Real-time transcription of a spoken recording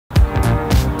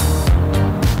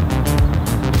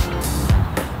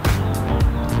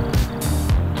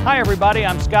Hi everybody,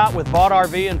 I'm Scott with Vaught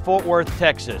RV in Fort Worth,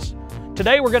 Texas.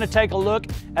 Today we're going to take a look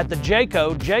at the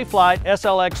Jayco Jay Flight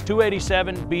SLX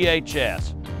 287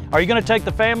 BHS. Are you going to take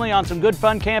the family on some good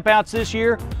fun campouts this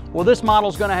year? Well, this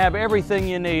model's going to have everything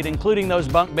you need, including those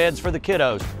bunk beds for the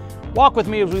kiddos. Walk with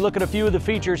me as we look at a few of the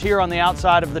features here on the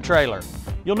outside of the trailer.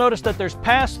 You'll notice that there's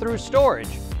pass-through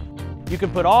storage. You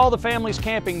can put all the family's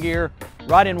camping gear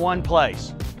right in one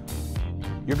place.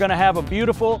 You're going to have a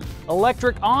beautiful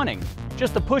electric awning.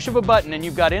 Just the push of a button and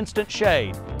you've got instant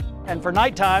shade. And for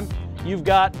nighttime, you've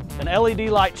got an LED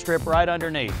light strip right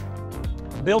underneath.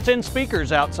 Built-in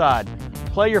speakers outside.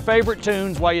 Play your favorite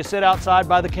tunes while you sit outside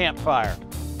by the campfire.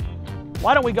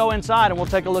 Why don't we go inside and we'll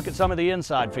take a look at some of the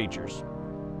inside features.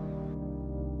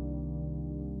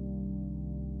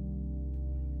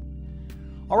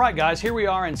 All right guys, here we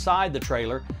are inside the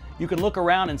trailer. You can look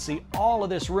around and see all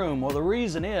of this room. Well, the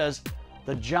reason is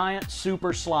the giant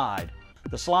super slide.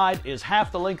 The slide is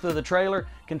half the length of the trailer,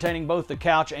 containing both the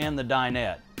couch and the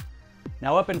dinette.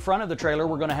 Now up in front of the trailer,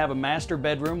 we're going to have a master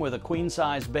bedroom with a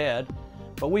queen-size bed,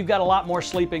 but we've got a lot more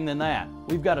sleeping than that.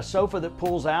 We've got a sofa that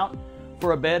pulls out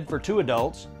for a bed for 2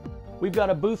 adults. We've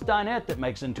got a booth dinette that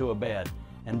makes into a bed.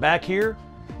 And back here,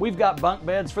 we've got bunk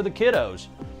beds for the kiddos,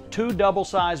 2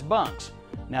 double-sized bunks.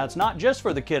 Now it's not just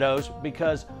for the kiddos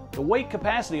because the weight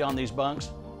capacity on these bunks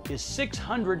is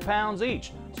 600 pounds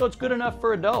each, so it's good enough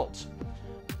for adults.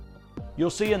 You'll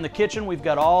see in the kitchen we've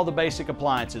got all the basic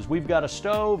appliances. We've got a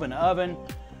stove, an oven,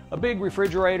 a big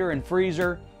refrigerator and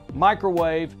freezer,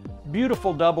 microwave,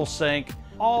 beautiful double sink,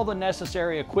 all the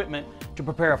necessary equipment to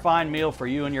prepare a fine meal for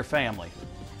you and your family.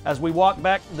 As we walk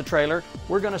back to the trailer,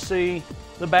 we're going to see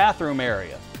the bathroom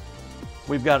area.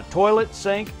 We've got a toilet,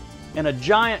 sink, and a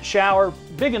giant shower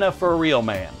big enough for a real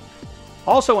man.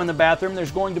 Also in the bathroom,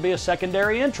 there's going to be a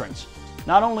secondary entrance.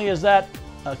 Not only is that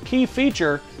a key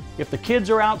feature, if the kids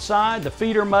are outside, the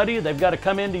feet are muddy, they've got to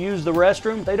come in to use the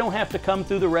restroom, they don't have to come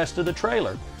through the rest of the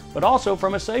trailer. But also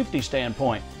from a safety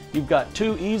standpoint, you've got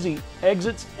 2 easy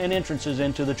exits and entrances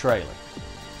into the trailer.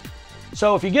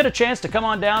 So if you get a chance to come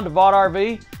on down to Vaught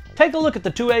RV, take a look at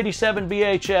the 287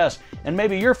 BHS and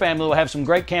maybe your family will have some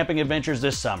great camping adventures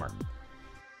this summer.